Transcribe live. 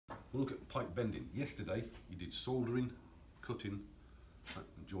We'll look at pipe bending. Yesterday you did soldering, cutting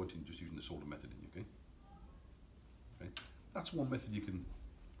and jointing just using the solder method, okay? That's one method you can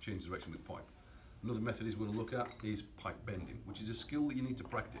change direction with pipe. Another method we're going to look at is pipe bending, which is a skill that you need to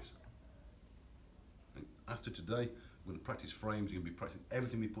practice. And after today, we're going to practice frames, you're going to be practicing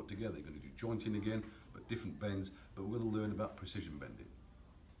everything we put together. You're going to do jointing again, but different bends, but we're going to learn about precision bending.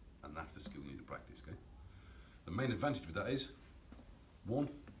 And that's the skill you need to practice, okay? The main advantage with that is, one,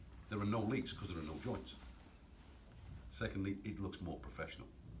 there are no leaks because there are no joints. Secondly, it looks more professional.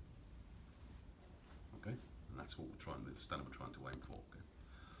 Okay? And that's what we're trying, the standard we're trying to aim for. Okay?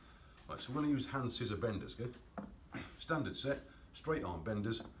 Right, so we're going to use hand scissor benders. Okay? Standard set, straight arm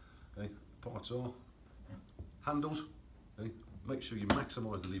benders. Okay? Parts are handles. Okay? Make sure you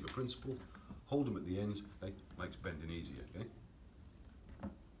maximise the lever principle. Hold them at the ends. Okay? Makes bending easier. Okay?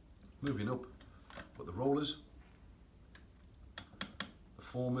 Moving up, put the rollers, the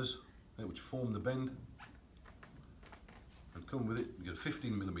formers, okay, which form the bend. And come with it, you get a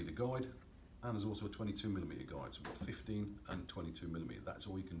 15mm guide, and there's also a 22mm guide. So we've got 15 and 22mm. That's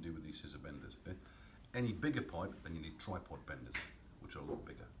all you can do with these scissor benders. Okay? Any bigger pipe, then you need tripod benders, which are a lot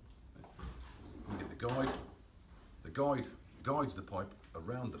bigger. Okay? You get the guide. The guide guides the pipe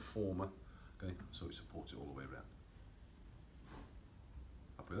around the former, okay, so it supports it all the way around.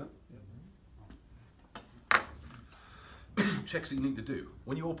 Happy with that? Yeah. Checks that you need to do.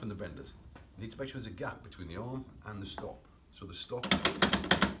 When you open the benders, you need to make sure there's a gap between the arm and the stop, so the stop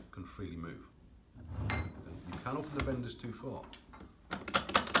can freely move. You can open the benders too far,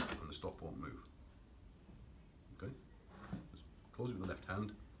 and the stop won't move. Okay? Just close it with the left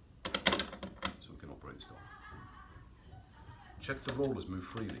hand, so we can operate the stop. Check the rollers move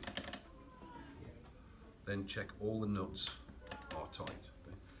freely. Then check all the nuts are tight.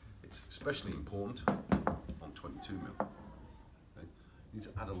 Okay? It's especially important on 22mm. Okay? You need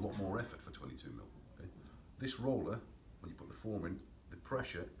to add a lot more effort for 22mm. Okay? This roller, when you put the form in, the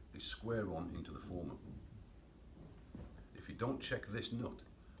pressure is square on into the former. If you don't check this nut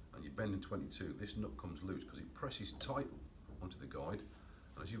and you bend in 22, this nut comes loose because it presses tight onto the guide,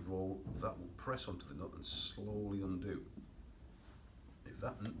 and as you roll, that will press onto the nut and slowly undo. If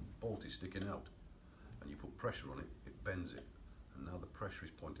that bolt is sticking out and you put pressure on it, it bends it, and now the pressure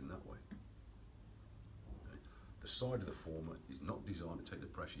is pointing that way. Okay? The side of the former is not designed to take the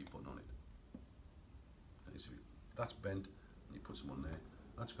pressure you put on it. Okay, so that's bent, and you put some on there,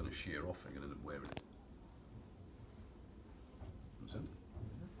 that's going to shear off and you're going to end up wearing it. Understand?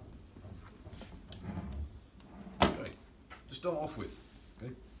 Okay, to start off with,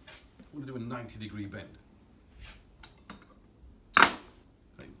 okay, we're going to do a 90-degree bend.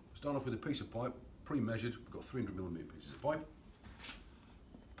 Okay, start off with a piece of pipe, pre-measured. We've got 300mm pieces of pipe.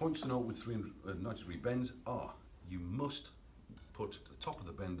 Points to note with 90-degree bends are, you must put to the top of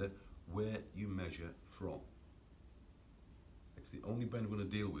the bender where you measure from. It's the only bend we're going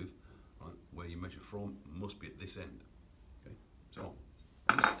to deal with, right, where you measure from must be at this end. Okay? So,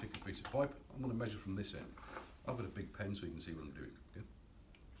 this particular piece of pipe, I'm going to measure from this end. I've got a big pen so you can see what I'm doing. Okay?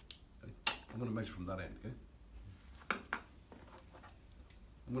 Okay? I'm going to measure from that end. Okay?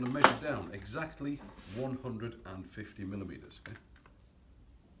 I'm going to measure down exactly 150mm. Okay?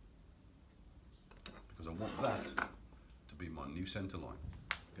 Because I want that to be my new centre line.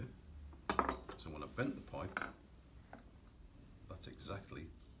 Okay? So when I bent the pipe, that's exactly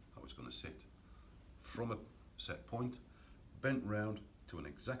how it's going to sit. From a set point, bent round to an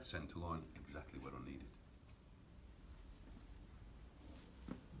exact centre line, exactly where I need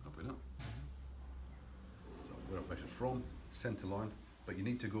it. Copy that? So where I've measured from, centre line, but you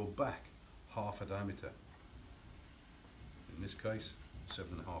need to go back half a diameter. In this case,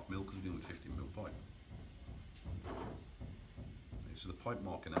 7.5mm, because we're dealing with 15mm pipe. Okay, so the pipe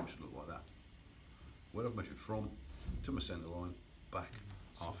marker now should look like that. Where I've measured from to my centre line, back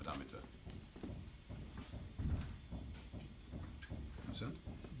half a diameter. Understand?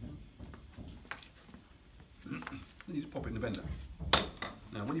 Then you just pop it in the bender.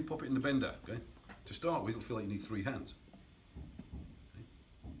 Now when you pop it in the bender, okay, to start with, you'll feel like you need 3 hands.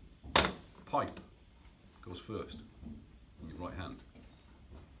 Okay. Pipe goes first in your right hand.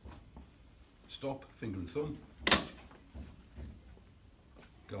 Stop, finger and thumb.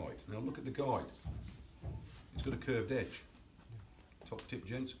 Guide. Now look at the guide. It's got a curved edge. Top tip,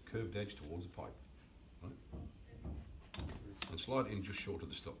 gents, curved edge towards the pipe. Right? And slide it in just short of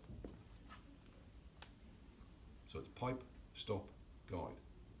the stop. So it's pipe, stop, guide.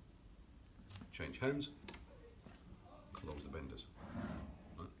 Change hands, close the benders.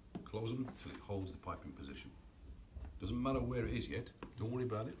 Right? Close them until it holds the pipe in position. Doesn't matter where it is yet, don't worry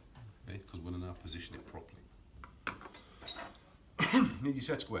about it, okay? Because we're going to now position it properly. need your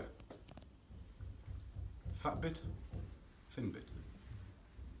set square. Fat bit, thin bit.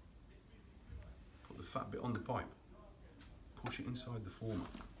 Put the fat bit on the pipe. Push it inside the former.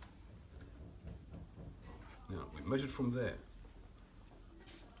 Now, we've measured from there.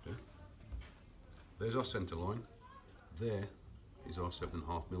 Okay. There's our centre line. There is our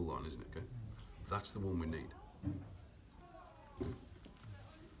 7.5 mil line, isn't it? Okay. That's the one we need. Okay.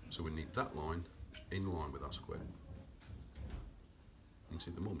 So we need that line in line with our square. You can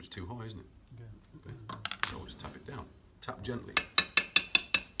see at the moment it's too high, isn't it? Okay. So we'll just tap it down. Tap gently.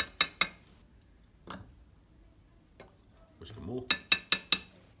 Push some more.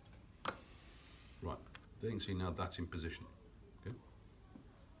 Right. There you can see now that's in position. Okay.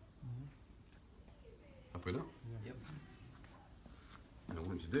 Happy with that? Yep. Now what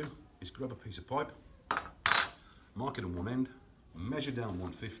we need to do is grab a piece of pipe, mark it on one end, measure down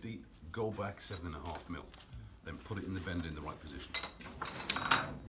 150, go back 7.5 mil, then put it in the bend in the right position.